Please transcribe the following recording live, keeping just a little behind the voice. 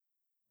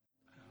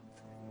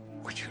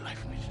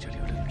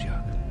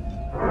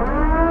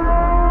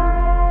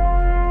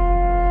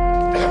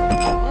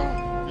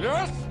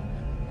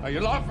Are you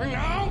laughing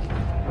now?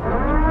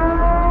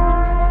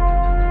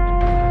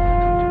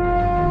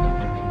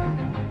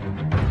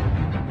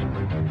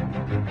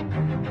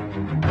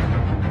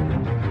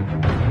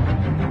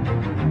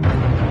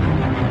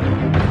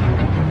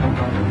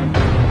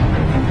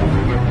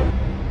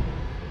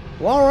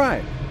 Well, all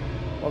right.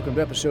 Welcome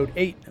to episode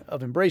 8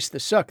 of Embrace the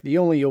Suck, the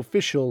only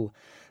official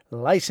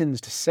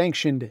licensed,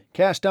 sanctioned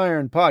cast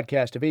iron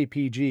podcast of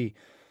APG,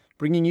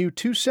 bringing you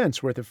 2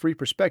 cents worth of free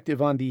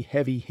perspective on the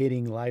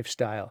heavy-hitting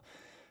lifestyle.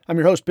 I'm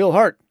your host, Bill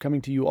Hart,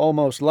 coming to you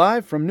almost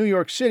live from New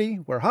York City,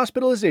 where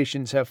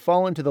hospitalizations have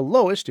fallen to the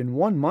lowest in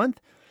 1 month,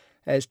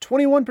 as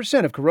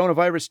 21% of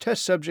coronavirus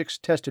test subjects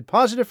tested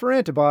positive for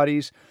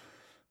antibodies,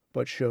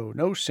 but show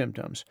no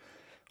symptoms.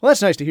 Well,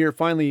 that's nice to hear,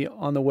 finally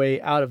on the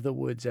way out of the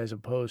woods as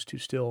opposed to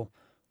still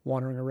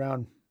wandering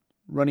around,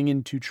 running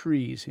into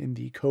trees in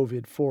the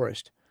COVID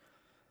forest.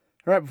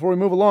 All right, before we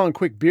move along,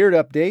 quick beard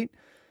update.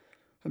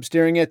 I'm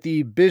staring at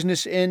the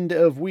business end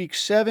of week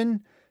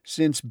 7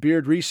 since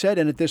beard reset,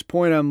 and at this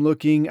point I'm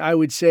looking, I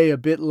would say, a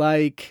bit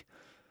like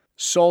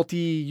salty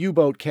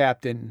U-boat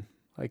captain.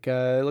 Like,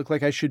 I look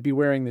like I should be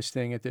wearing this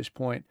thing at this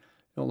point.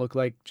 Don't look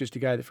like just a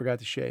guy that forgot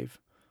to shave,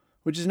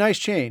 which is a nice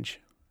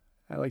change.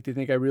 I like to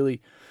think I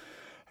really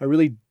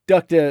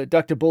ducked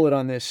a bullet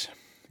on this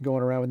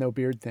going around with no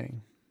beard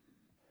thing.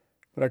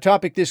 But our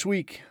topic this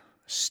week,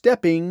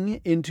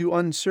 stepping into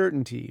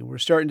uncertainty. We're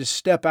starting to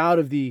step out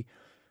of the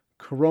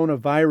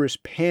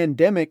coronavirus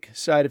pandemic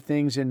side of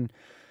things and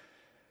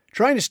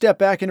trying to step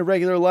back into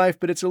regular life,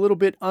 but it's a little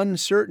bit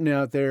uncertain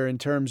out there in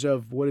terms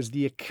of what is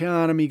the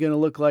economy going to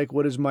look like?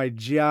 What is my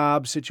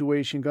job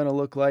situation going to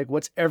look like?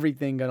 What's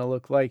everything going to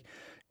look like?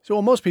 So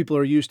what most people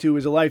are used to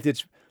is a life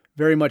that's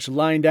very much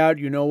lined out.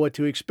 You know what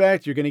to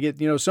expect. You're going to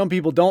get, some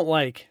people don't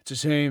like it's the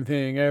same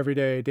thing every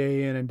day,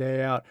 day in and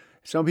day out.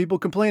 Some people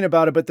complain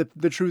about it, but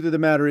the truth of the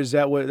matter is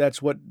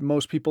that's what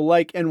most people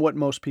like and what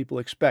most people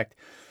expect.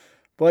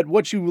 But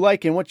what you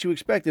like and what you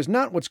expect is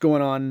not what's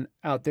going on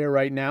out there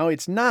right now.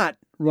 It's not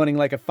running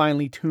like a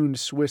finely tuned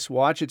Swiss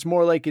watch. It's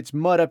more like it's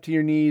mud up to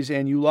your knees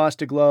and you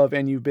lost a glove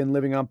and you've been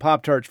living on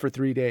Pop-Tarts for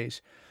 3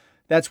 days.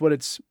 That's what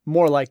it's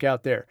more like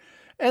out there.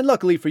 And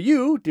luckily for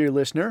you, dear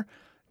listener,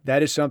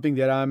 that is something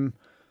that I'm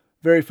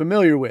very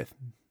familiar with.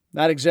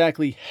 Not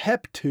exactly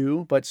hep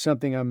to, but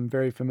something I'm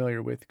very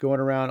familiar with, going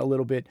around a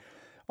little bit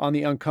on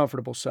the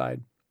uncomfortable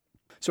side.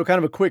 So kind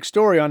of a quick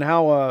story on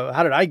how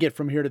did I get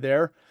from here to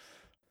there.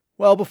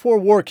 Well, before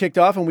war kicked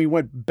off and we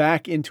went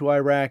back into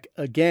Iraq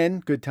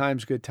again, good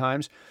times.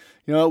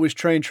 It was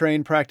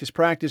train,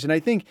 practice. And I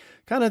think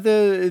kind of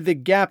the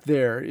gap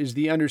there is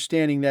the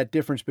understanding that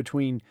difference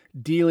between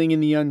dealing in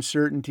the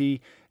uncertainty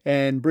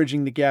and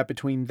bridging the gap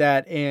between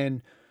that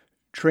and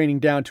training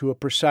down to a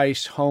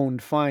precise,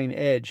 honed, fine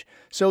edge.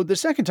 So the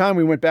second time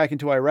we went back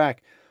into Iraq,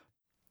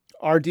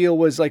 our deal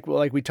was like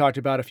we talked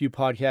about a few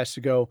podcasts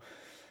ago,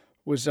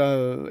 was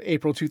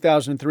April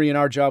 2003, and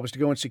our job was to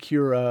go and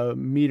secure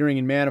metering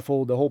and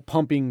manifold, the whole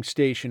pumping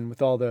station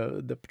with all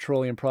the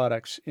petroleum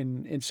products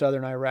in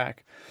southern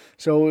Iraq.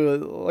 So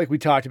like we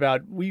talked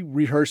about, we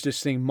rehearsed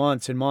this thing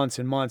months and months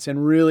and months,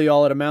 and really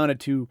all it amounted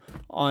to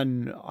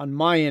on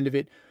my end of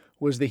it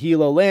was the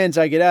helo lands.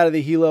 I get out of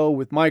the helo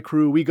with my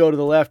crew. We go to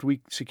the left. We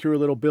secure a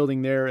little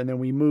building there, and then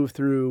we move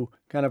through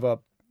kind of a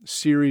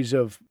series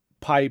of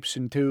pipes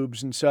and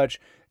tubes and such,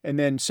 and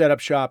then set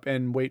up shop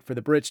and wait for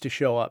the Brits to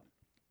show up.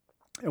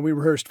 And we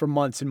rehearsed for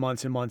months and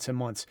months and months and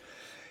months.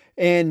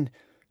 And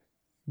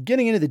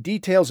getting into the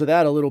details of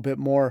that a little bit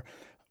more,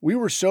 we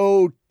were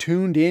so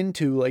tuned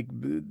into like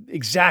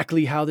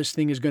exactly how this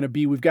thing is going to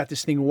be. We've got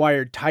this thing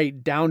wired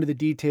tight down to the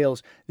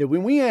details that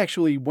when we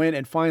actually went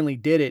and finally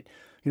did it,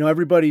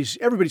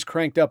 everybody's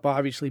cranked up,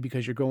 obviously,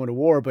 because you're going to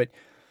war, but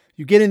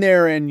you get in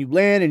there and you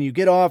land and you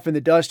get off and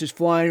the dust is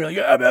flying. You're like,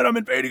 yeah, man, I'm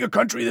invading a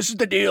country. This is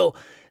the deal.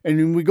 And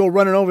then we go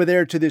running over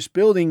there to this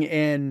building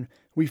and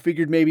we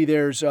figured maybe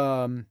there's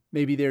a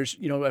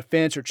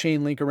fence or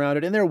chain link around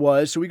it. And there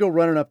was. So we go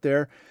running up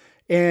there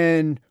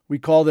and we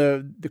call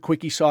the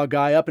quickie saw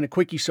guy up. And a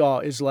quickie saw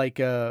is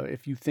like,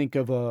 if you think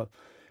of a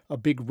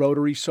big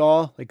rotary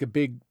saw, like a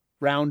big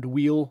round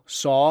wheel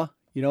saw,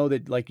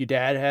 that like your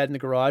dad had in the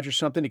garage or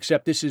something,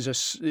 except this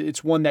is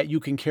it's one that you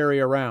can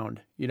carry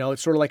around.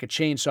 It's sort of like a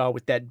chainsaw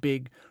with that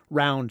big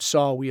round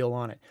saw wheel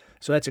on it.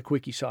 So that's a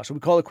quickie saw. So we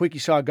call the quickie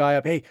saw guy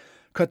up. Hey,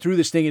 cut through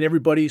this thing, and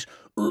everybody's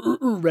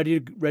ready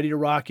to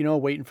rock,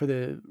 waiting for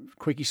the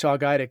quickie saw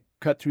guy to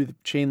cut through the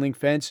chain link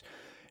fence.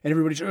 And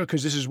everybody's,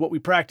 because this is what we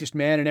practiced,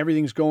 man, and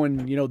everything's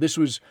going, this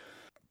was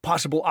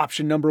possible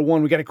option number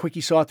 1. We got a quickie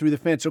saw through the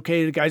fence.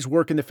 Okay, the guy's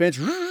working the fence.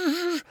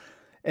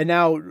 And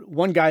now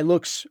one guy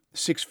looks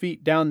 6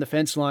 feet down the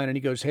fence line and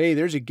he goes, hey,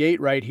 there's a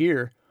gate right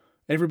here.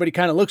 And everybody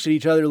kind of looks at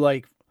each other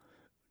like,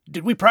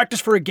 did we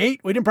practice for a gate?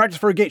 We didn't practice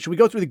for a gate. Should we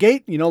go through the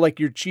gate? Like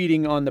you're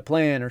cheating on the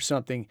plan or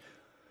something.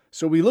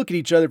 So we look at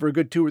each other for a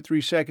good 2 or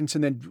 3 seconds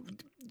and then,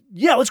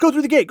 yeah, let's go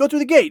through the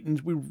gate. And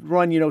we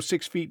run,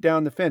 6 feet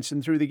down the fence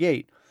and through the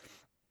gate.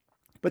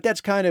 But that's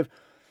kind of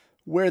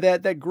where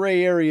that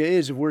gray area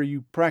is of where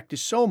you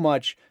practice so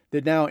much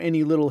that now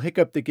any little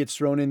hiccup that gets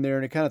thrown in there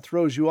and it kind of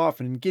throws you off,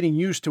 and getting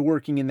used to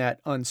working in that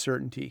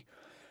uncertainty.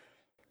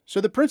 So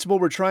the principle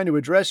we're trying to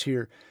address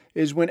here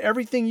is when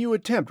everything you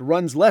attempt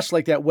runs less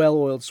like that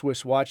well-oiled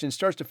Swiss watch and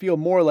starts to feel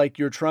more like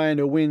you're trying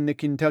to win the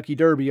Kentucky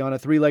Derby on a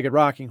three-legged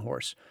rocking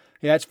horse.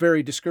 Yeah, it's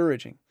very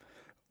discouraging.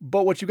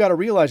 But what you got to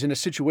realize in a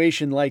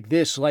situation like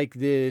this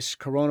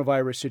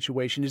coronavirus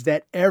situation, is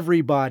that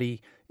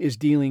everybody is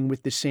dealing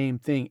with the same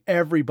thing.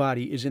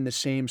 Everybody is in the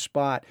same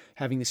spot,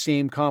 having the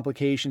same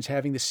complications,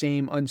 having the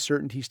same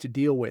uncertainties to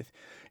deal with.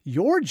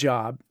 Your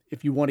job,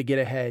 if you want to get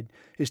ahead,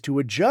 is to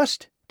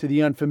adjust to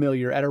the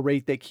unfamiliar at a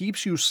rate that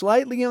keeps you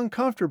slightly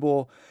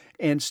uncomfortable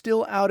and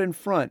still out in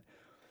front.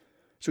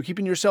 So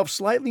keeping yourself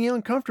slightly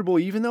uncomfortable,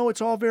 even though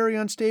it's all very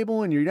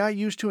unstable and you're not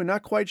used to it,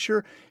 not quite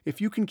sure, if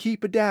you can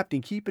keep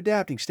adapting,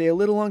 stay a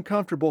little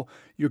uncomfortable,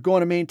 you're going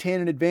to maintain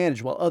an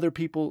advantage while other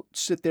people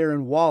sit there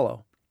and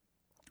wallow.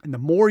 And the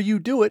more you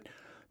do it,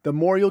 the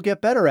more you'll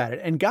get better at it.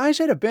 And guys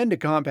that have been to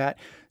combat,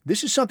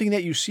 this is something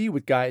that you see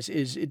with guys,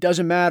 is it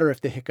doesn't matter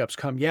if the hiccups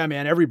come. Yeah,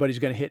 man, everybody's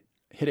going to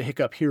hit a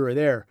hiccup here or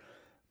there.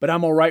 But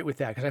I'm all right with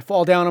that, because I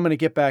fall down, I'm going to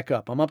get back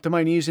up. I'm up to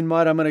my knees in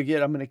mud, I'm going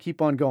to keep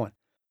on going.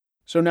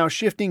 So now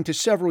shifting to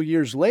several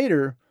years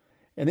later,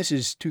 and this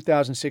is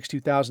 2006,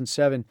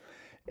 2007,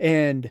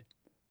 and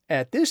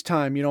at this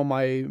time,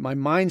 my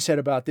mindset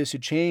about this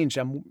had changed.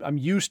 I'm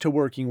used to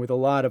working with a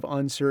lot of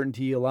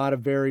uncertainty, a lot of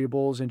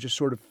variables, and just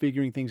sort of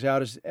figuring things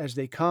out as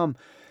they come.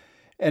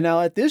 And now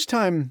at this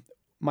time,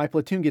 my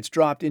platoon gets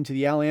dropped into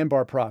the Al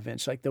Anbar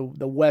province, like the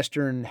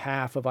western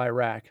half of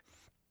Iraq.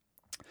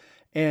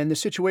 And the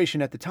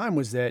situation at the time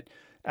was that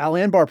Al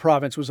Anbar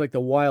province was like the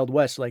Wild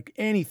West, like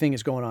anything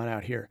is going on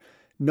out here.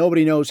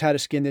 Nobody knows how to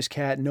skin this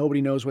cat.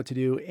 Nobody knows what to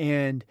do.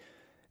 And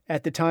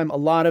at the time, a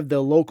lot of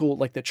the local,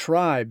 like the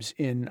tribes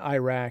in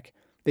Iraq,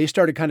 they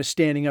started kind of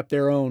standing up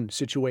their own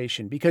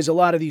situation, because a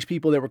lot of these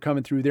people that were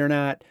coming through, they're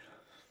not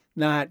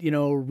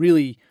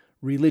really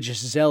religious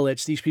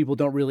zealots. These people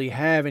don't really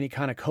have any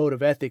kind of code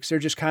of ethics. They're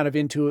just kind of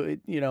into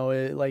it,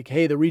 like,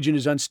 hey, the region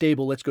is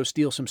unstable. Let's go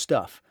steal some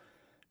stuff.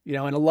 And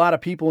a lot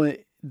of people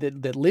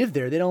that live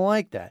there, they don't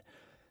like that.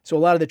 So a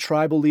lot of the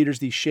tribal leaders,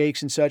 these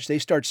sheikhs and such, they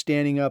start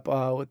standing up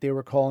what they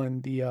were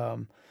calling the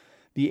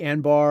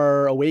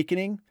Anbar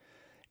Awakening.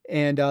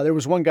 And there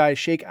was one guy,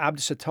 Sheikh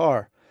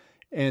Abdus-Sattar,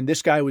 and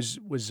this guy was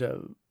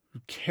a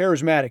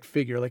charismatic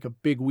figure, like a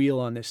big wheel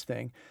on this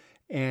thing.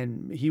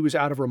 And he was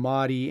out of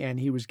Ramadi, and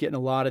he was getting a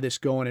lot of this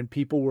going, and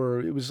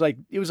it was like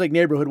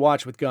neighborhood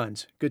watch with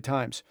guns. Good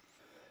times.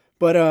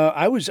 But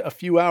I was a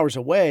few hours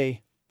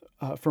away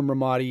from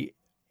Ramadi,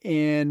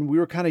 and we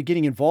were kind of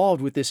getting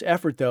involved with this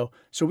effort, though.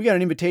 So we got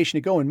an invitation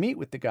to go and meet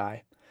with the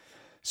guy.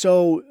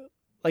 So,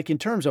 like, in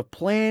terms of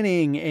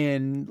planning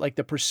and, like,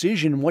 the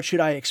precision, what should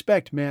I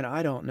expect? Man,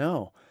 I don't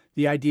know.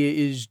 The idea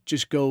is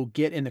just go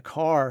get in the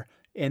car,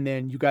 and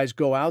then you guys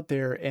go out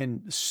there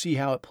and see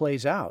how it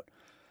plays out.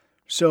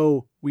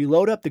 So we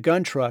load up the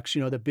gun trucks,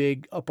 the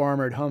big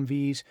up-armored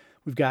Humvees.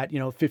 We've got,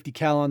 50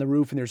 cal on the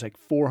roof, and there's like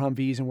 4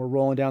 Humvees, and we're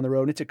rolling down the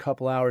road, and it's a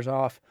couple hours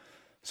off.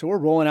 So we're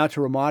rolling out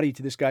to Ramadi,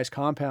 to this guy's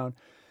compound.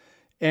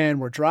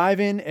 And we're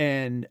driving,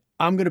 and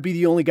I'm going to be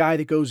the only guy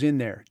that goes in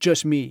there.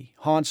 Just me,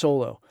 Han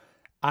Solo.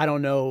 I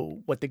don't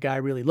know what the guy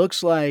really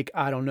looks like.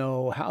 I don't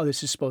know how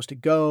this is supposed to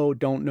go.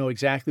 Don't know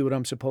exactly what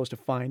I'm supposed to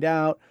find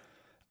out.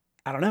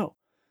 I don't know.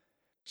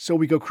 So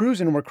we go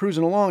cruising, and we're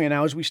cruising along. And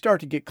now as we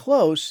start to get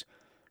close,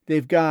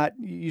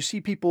 you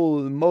see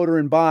people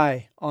motoring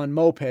by on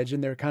mopeds,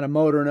 and they're kind of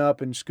motoring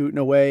up and scooting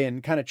away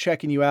and kind of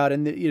checking you out.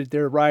 And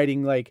they're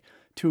riding like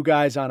 2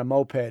 guys on a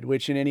moped,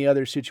 which in any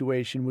other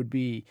situation would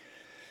be,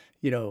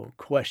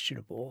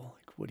 questionable.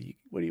 Like,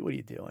 what are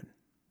you doing?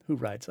 Who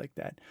rides like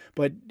that?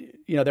 But,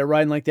 they're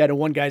riding like that. And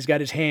one guy's got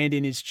his hand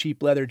in his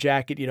cheap leather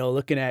jacket,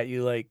 looking at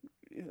you like,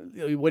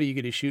 what are you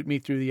going to shoot me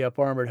through the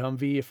up-armored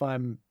Humvee if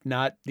I'm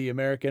not the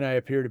American I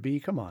appear to be?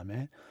 Come on,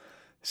 man.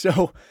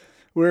 So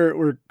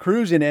we're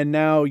cruising. And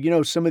now,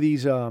 some of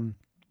these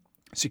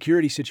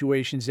security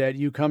situations that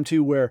you come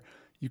to where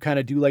you kind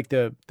of do like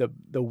the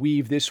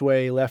weave this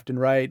way, left and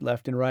right,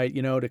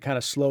 to kind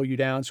of slow you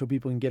down so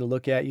people can get a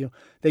look at you.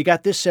 They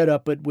got this set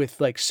up, but with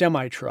like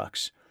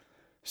semi-trucks.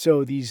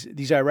 So these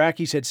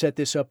Iraqis had set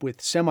this up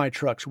with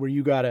semi-trucks where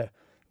you got to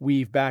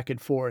weave back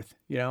and forth,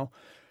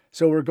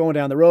 So we're going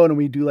down the road, and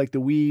we do like the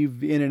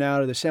weave in and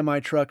out of the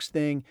semi-trucks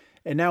thing.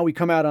 And now we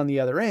come out on the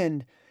other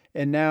end,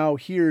 and now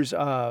here's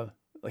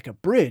like a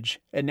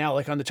bridge. And now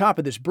like on the top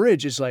of this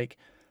bridge is like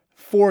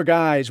 4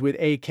 guys with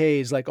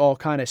AKs, like all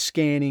kind of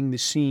scanning the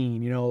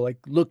scene, like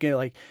looking at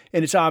like,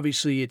 and it's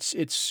obviously it's,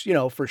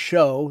 for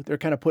show. They're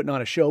kind of putting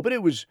on a show, but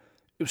it was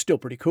still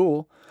pretty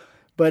cool.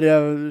 But,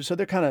 so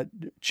they're kind of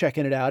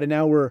checking it out. And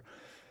now we're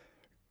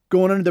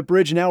going under the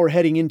bridge, and now we're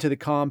heading into the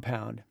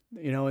compound,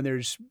 and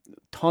there's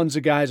tons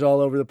of guys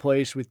all over the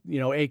place with,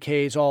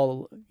 AKs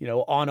all,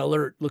 on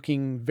alert,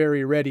 looking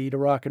very ready to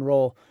rock and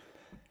roll.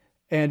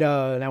 And,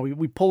 now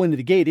we pull into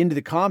the gate, into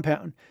the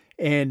compound.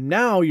 And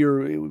now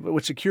you're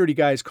what security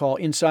guys call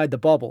inside the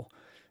bubble.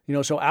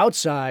 So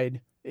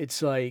outside,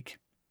 it's like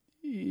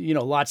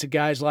lots of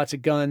guys, lots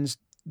of guns,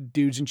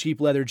 dudes in cheap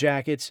leather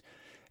jackets.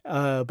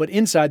 But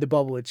inside the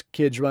bubble, it's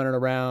kids running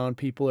around,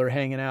 people are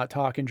hanging out,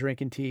 talking,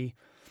 drinking tea.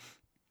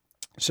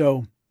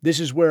 So this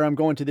is where I'm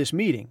going to this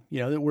meeting,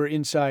 that we're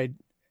inside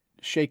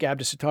Sheikh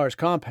Abdus-Sattar's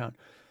compound.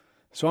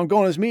 So I'm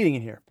going to this meeting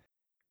in here.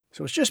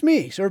 So it's just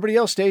me. So everybody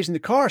else stays in the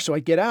car. So I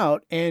get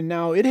out, and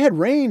now it had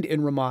rained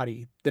in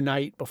Ramadi the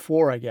night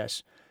before, I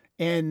guess.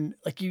 And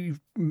like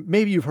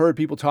maybe you've heard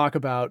people talk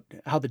about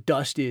how the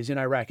dust is in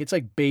Iraq. It's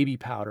like baby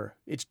powder.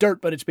 It's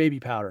dirt, but it's baby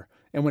powder.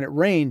 And when it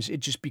rains, it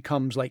just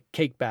becomes like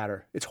cake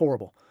batter. It's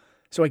horrible.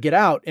 So I get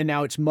out, and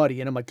now it's muddy,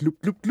 and I'm like, loop,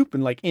 loop, loop,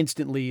 and like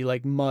instantly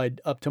like mud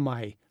up to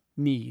my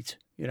knees,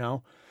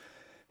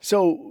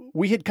 So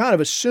we had kind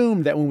of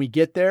assumed that when we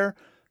get there,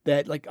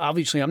 that like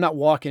obviously I'm not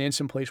walking in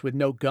someplace with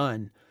no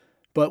gun,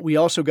 but we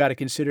also got to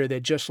consider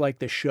that just like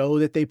the show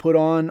that they put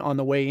on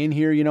the way in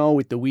here,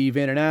 with the weave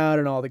in and out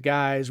and all the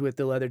guys with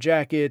the leather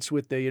jackets,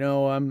 with the,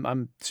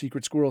 I'm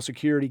secret squirrel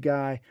security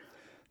guy,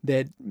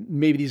 that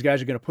maybe these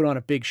guys are going to put on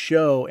a big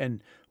show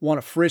and want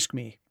to frisk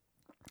me.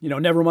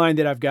 Never mind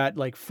that I've got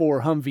like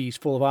 4 Humvees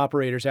full of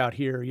operators out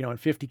here, and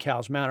 50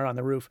 cals mounted on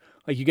the roof.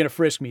 Like you're going to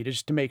frisk me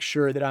just to make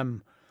sure that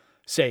I'm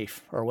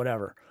safe or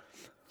whatever.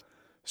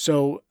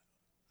 So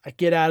I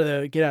get out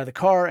of the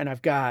car, and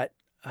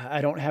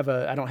I don't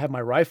have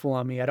my rifle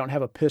on me. I don't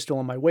have a pistol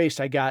on my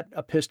waist. I got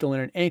a pistol in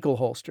an ankle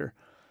holster.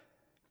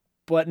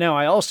 But now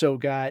I also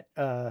got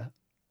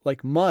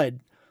like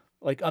mud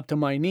like up to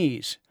my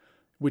knees,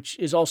 which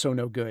is also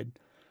no good.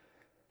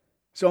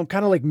 So I'm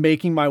kind of like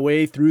making my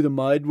way through the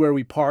mud where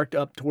we parked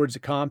up towards the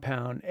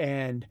compound,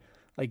 and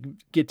like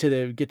get to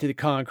the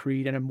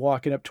concrete, and I'm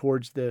walking up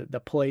towards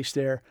the place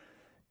there.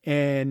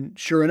 And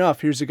sure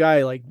enough, here's a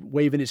guy like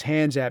waving his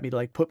hands at me to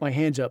like put my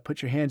hands up,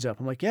 put your hands up.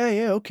 I'm like,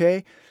 yeah,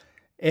 okay.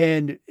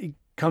 And he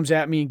comes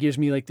at me and gives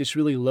me like this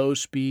really low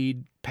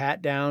speed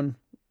pat down,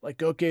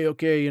 like,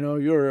 okay,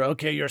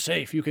 you're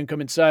safe. You can come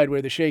inside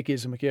where the Sheikh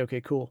is. I'm like, yeah,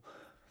 okay, cool.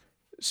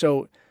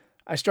 So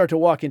I start to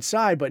walk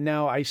inside, but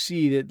now I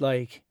see that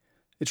like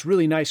it's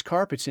really nice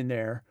carpets in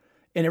there,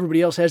 and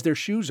everybody else has their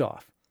shoes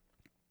off.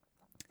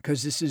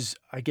 Because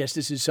I guess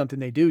this is something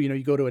they do.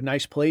 You go to a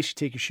nice place, you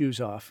take your shoes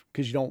off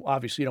because you don't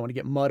want to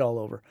get mud all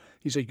over.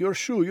 He's like, your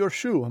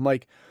shoe. I'm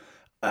like,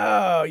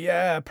 oh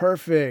yeah,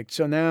 perfect.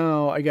 So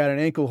now I got an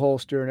ankle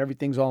holster and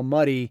everything's all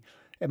muddy,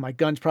 and my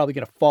gun's probably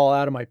going to fall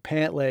out of my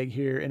pant leg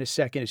here in a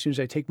second as soon as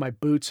I take my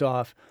boots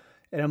off.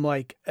 And I'm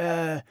like, you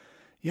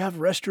have a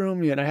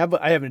restroom? Yeah, and I have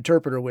an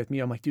interpreter with me.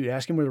 I'm like, dude,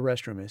 ask him where the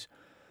restroom is.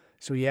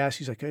 So he asks,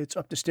 he's like, hey, it's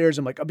up the stairs.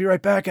 I'm like, I'll be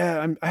right back.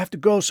 I have to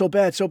go so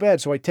bad.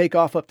 So I take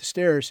off up the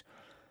stairs,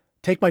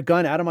 take my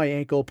gun out of my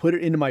ankle, put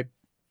it into my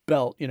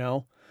belt,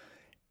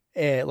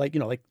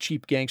 like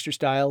cheap gangster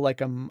style,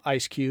 like I'm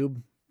Ice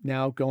Cube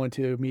now going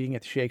to a meeting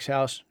at the Sheikh's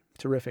house.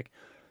 Terrific.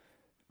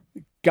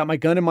 Got my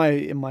gun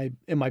in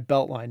my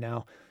belt line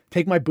now.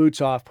 Take my boots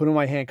off, put them in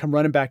my hand, come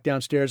running back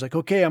downstairs, like,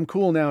 okay, I'm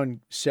cool now,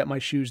 and set my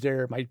shoes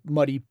there, my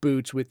muddy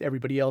boots with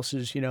everybody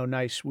else's,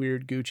 nice,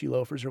 weird Gucci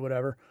loafers or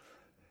whatever.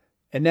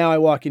 And now I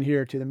walk in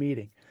here to the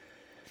meeting.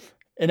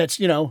 And it's,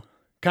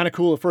 kind of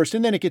cool at first,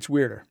 and then it gets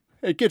weirder.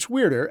 It gets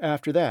weirder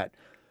after that.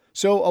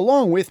 So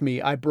along with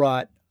me, I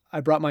brought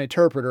my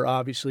interpreter,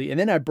 obviously, and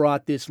then I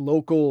brought this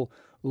local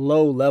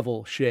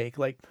low-level sheikh,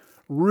 like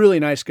really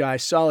nice guy,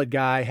 solid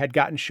guy, had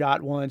gotten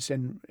shot once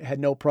and had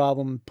no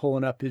problem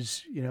pulling up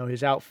his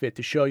outfit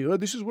to show you, oh,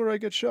 this is where I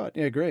get shot.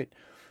 Yeah, great.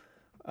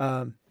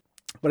 But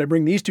I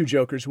bring these 2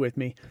 jokers with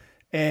me,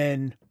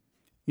 and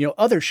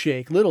other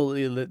sheikh,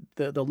 the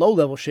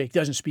low-level sheikh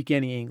doesn't speak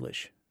any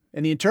English.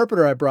 And the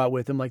interpreter I brought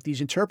with him, like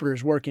these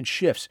interpreters work in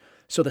shifts.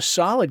 So the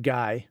solid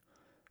guy,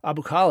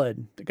 Abu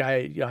Khalid, the guy,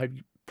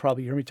 you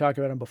probably heard me talk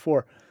about him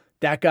before,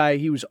 that guy,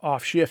 he was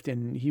off shift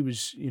and he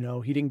was, he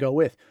didn't go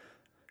with.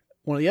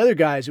 One of the other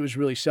guys, it was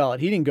really solid.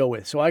 He didn't go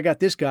with. So I got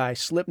this guy,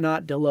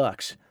 Slipknot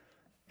Deluxe,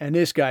 and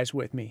this guy's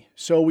with me.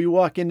 So we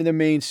walk into the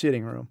main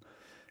sitting room,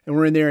 and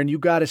we're in there, and you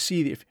got to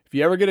see, if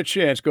you ever get a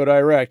chance, go to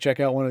Iraq, check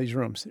out one of these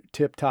rooms,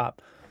 tip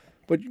top.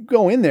 But you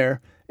go in there,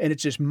 and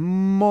it's this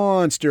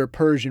monster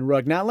Persian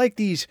rug, not like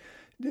these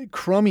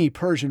crummy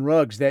Persian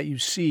rugs that you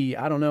see,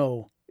 I don't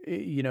know,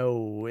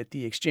 at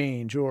the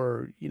exchange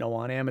or,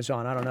 on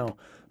Amazon, I don't know.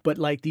 But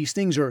like these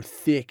things are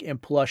thick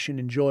and plush and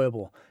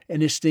enjoyable.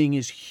 And this thing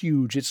is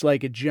huge. It's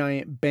like a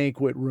giant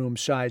banquet room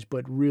size,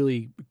 but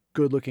really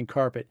good looking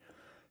carpet.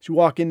 So you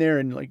walk in there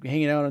and like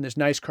hanging out on this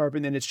nice carpet,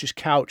 and then it's just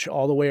couch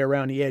all the way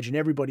around the edge, and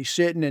everybody's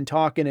sitting and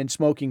talking and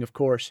smoking, of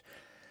course.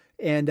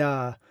 And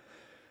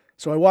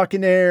so I walk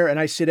in there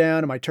and I sit down,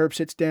 and my Terp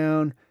sits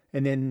down,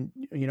 and then,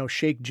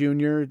 Sheikh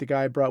Jr., the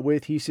guy I brought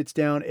with, he sits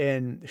down,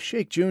 and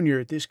Sheikh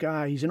Jr., this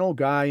guy, he's an old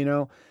guy,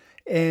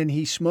 and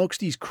he smokes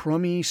these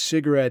crummy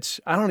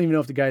cigarettes. I don't even know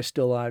if the guy's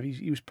still alive.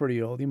 He was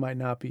pretty old. He might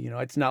not be,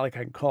 it's not like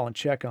I can call and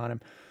check on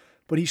him.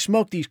 But he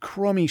smoked these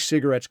crummy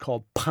cigarettes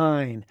called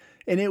Pine,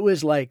 and it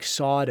was like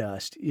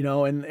sawdust,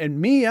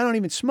 and me, I don't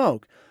even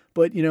smoke.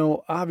 But,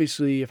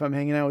 obviously, if I'm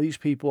hanging out with these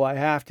people, I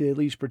have to at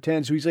least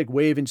pretend. So he's like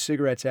waving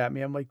cigarettes at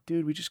me. I'm like,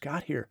 dude, we just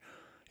got here.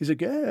 He's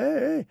like,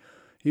 hey.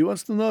 He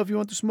wants to know if you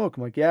want to smoke.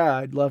 I'm like, yeah,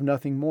 I'd love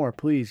nothing more.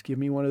 Please give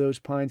me one of those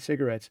pine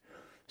cigarettes.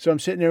 So I'm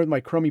sitting there with my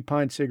crummy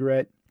pine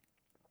cigarette,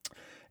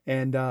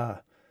 and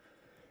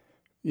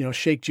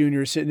Shake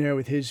Jr. is sitting there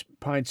with his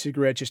pine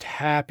cigarette, just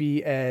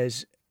happy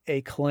as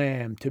a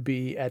clam to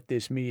be at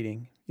this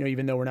meeting,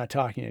 even though we're not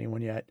talking to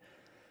anyone yet.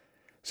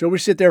 So we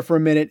sit there for a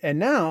minute, and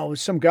now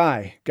some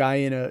guy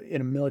in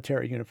a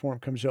military uniform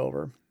comes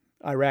over,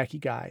 Iraqi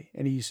guy,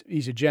 and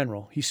he's a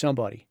general. He's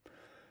somebody.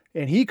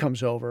 And he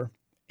comes over,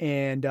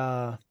 sits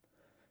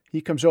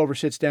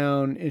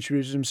down,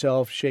 introduces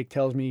himself. Shake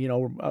tells me,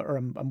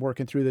 I'm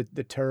working through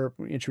the terp,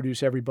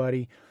 introduce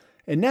everybody.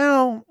 And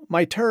now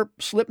my terp,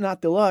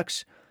 Slipknot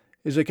Deluxe,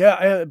 is like,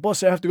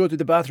 boss, I have to go to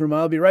the bathroom.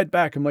 I'll be right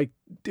back. I'm like,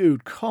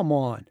 dude, come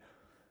on.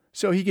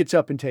 So he gets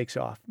up and takes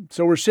off.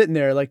 So we're sitting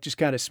there like just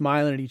kind of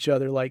smiling at each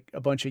other like a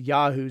bunch of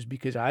yahoos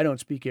because I don't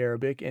speak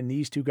Arabic. And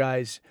these two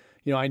guys,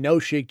 I know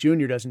Shake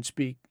Jr. doesn't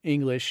speak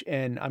English,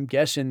 and I'm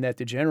guessing that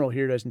the general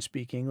here doesn't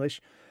speak English.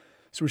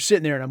 So we're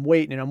sitting there and I'm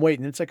waiting.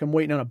 It's like I'm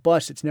waiting on a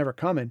bus that's never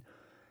coming.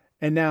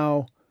 And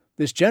now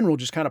this general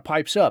just kind of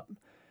pipes up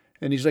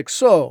and he's like,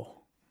 so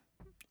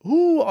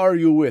who are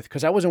you with?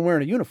 Because I wasn't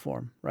wearing a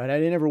uniform, right? I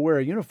didn't ever wear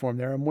a uniform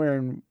there. I'm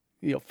wearing,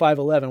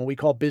 511, what we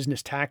call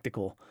business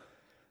tactical.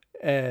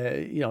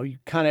 You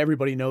kind of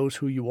everybody knows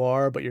who you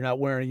are, but you're not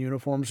wearing a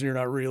uniform, so you're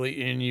not really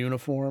in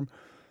uniform.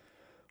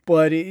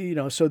 But,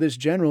 so this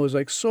general is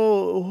like,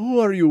 so who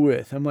are you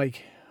with? I'm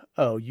like,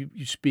 oh,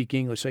 you speak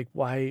English. Like,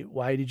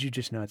 why did you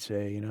just not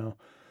say, So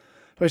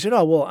I said,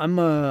 oh, well,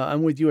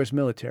 I'm with U.S.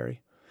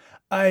 military.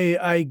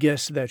 I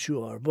guess that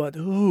you are, but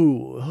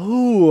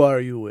who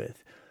are you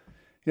with?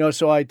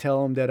 So I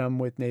tell him that I'm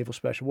with Naval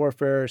Special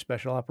Warfare,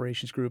 Special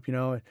Operations Group,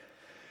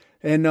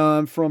 and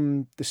I'm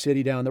from the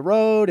city down the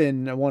road,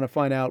 and I want to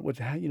find out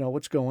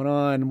what's going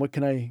on, what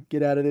can I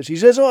get out of this. He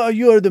says, oh,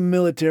 you're the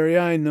military.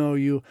 I know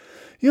you.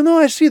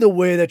 I see the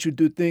way that you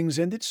do things,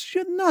 and it's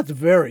not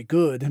very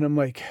good. And I'm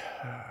like,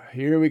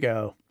 here we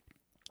go.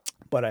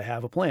 But I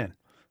have a plan,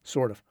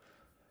 sort of.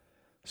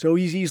 So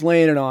he's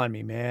laying it on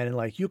me, man. And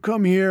like, you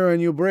come here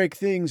and you break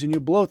things and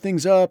you blow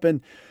things up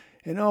and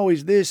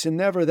always this and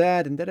never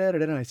that and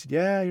da-da-da-da. And I said,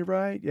 yeah, you're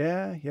right.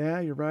 Yeah,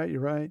 you're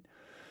right.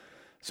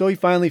 So he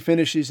finally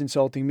finishes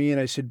insulting me, and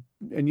I said,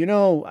 and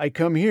I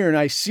come here and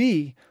I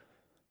see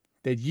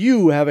that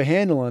you have a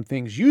handle on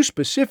things. You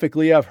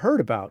specifically I've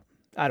heard about.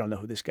 I don't know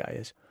who this guy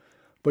is,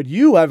 but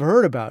you I've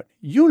heard about.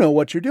 You know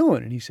what you're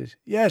doing. And he says,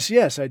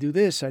 yes, I do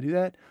this, I do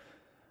that.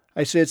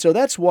 I said, so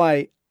that's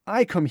why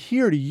I come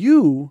here to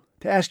you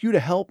to ask you to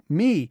help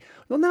me.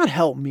 Well, not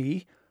help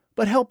me,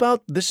 but help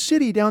out the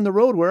city down the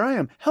road where I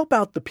am. Help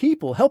out the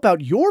people. Help out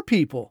your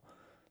people.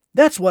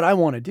 That's what I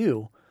want to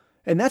do.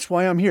 And that's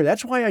why I'm here.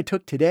 That's why I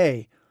took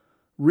today,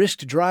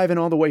 risked driving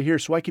all the way here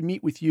so I could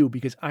meet with you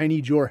because I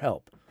need your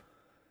help.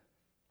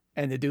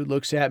 And the dude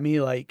looks at me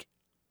like,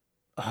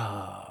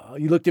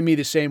 he looked at me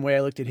the same way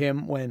I looked at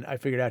him when I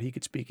figured out he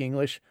could speak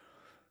English.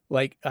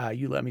 Like,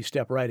 you let me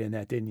step right in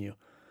that, didn't you?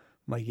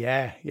 I'm like,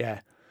 yeah.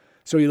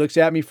 So he looks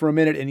at me for a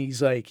minute and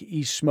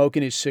he's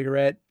smoking his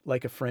cigarette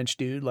like a French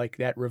dude, like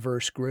that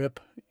reverse grip,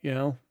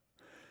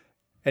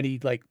 And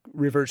he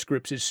reverse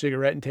grips his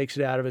cigarette and takes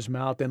it out of his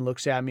mouth, then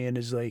looks at me and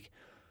is like,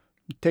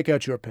 take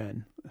out your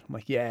pen. I'm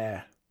like,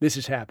 yeah, this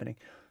is happening.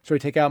 So I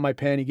take out my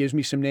pen. He gives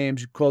me some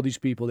names. You call these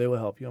people. They will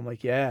help you. I'm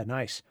like, yeah,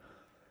 nice.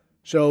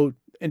 So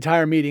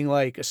entire meeting,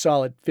 like a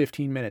solid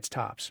 15 minutes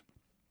tops.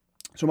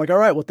 So I'm like, all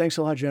right, well, thanks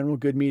a lot, General.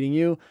 Good meeting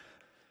you.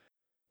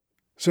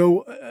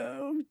 So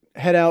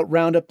head out,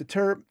 round up the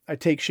terp. I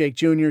take Shake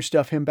Jr.,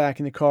 stuff him back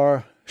in the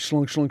car,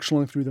 slunk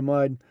through the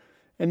mud,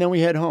 and then we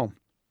head home.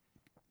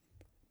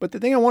 But the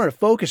thing I wanted to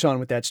focus on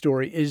with that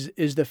story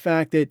is the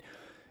fact that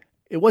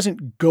it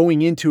wasn't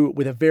going into it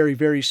with a very,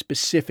 very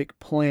specific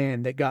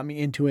plan that got me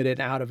into it and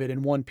out of it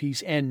in one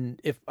piece, and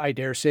if I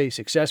dare say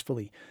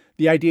successfully.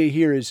 The idea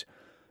here is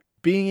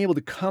being able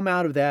to come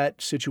out of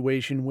that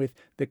situation with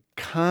the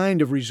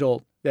kind of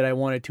result that I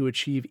wanted to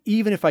achieve,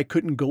 even if I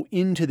couldn't go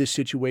into the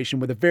situation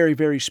with a very,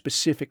 very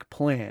specific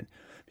plan.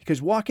 Because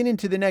walking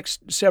into the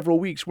next several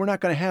weeks, we're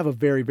not going to have a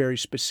very, very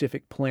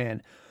specific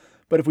plan.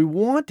 But if we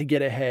want to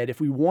get ahead, if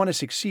we want to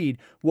succeed,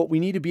 what we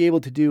need to be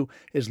able to do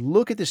is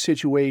look at the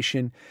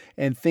situation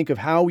and think of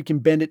how we can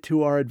bend it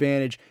to our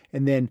advantage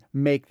and then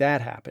make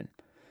that happen.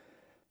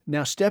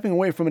 Now, stepping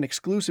away from an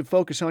exclusive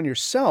focus on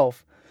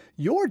yourself,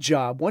 your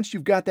job, once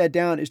you've got that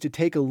down, is to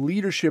take a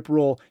leadership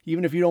role,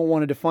 even if you don't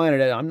want to define it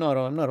as, I'm not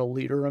a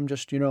leader, I'm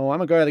just,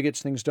 I'm a guy that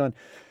gets things done.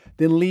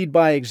 Then lead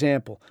by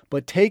example.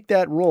 But take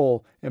that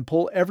role and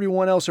pull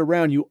everyone else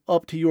around you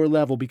up to your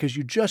level, because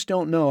you just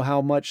don't know how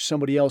much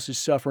somebody else is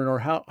suffering or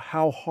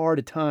how hard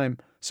a time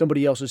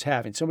somebody else is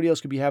having. Somebody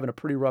else could be having a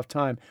pretty rough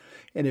time.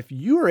 And if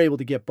you are able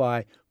to get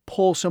by,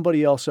 pull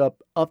somebody else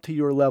up to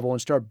your level and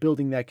start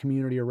building that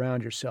community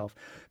around yourself.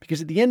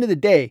 Because at the end of the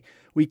day,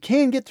 we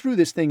can get through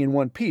this thing in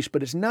one piece,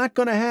 but it's not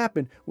going to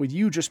happen with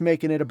you just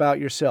making it about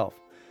yourself.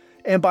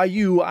 And by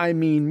you, I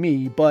mean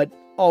me, but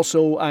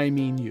also I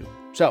mean you.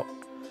 So,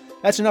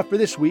 That's enough for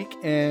this week,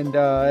 and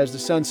as the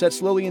sun sets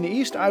slowly in the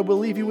east, I will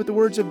leave you with the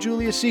words of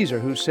Julius Caesar,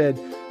 who said,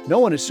 "No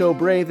one is so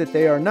brave that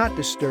they are not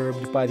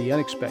disturbed by the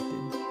unexpected."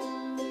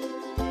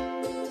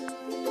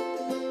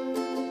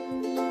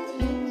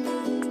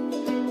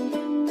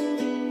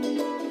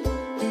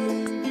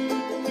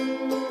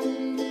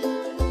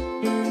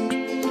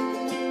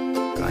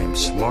 I am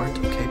smart,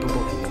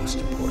 capable, and most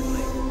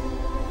importantly,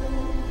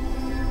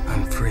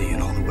 I'm free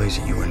in all the ways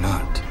that you are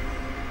not.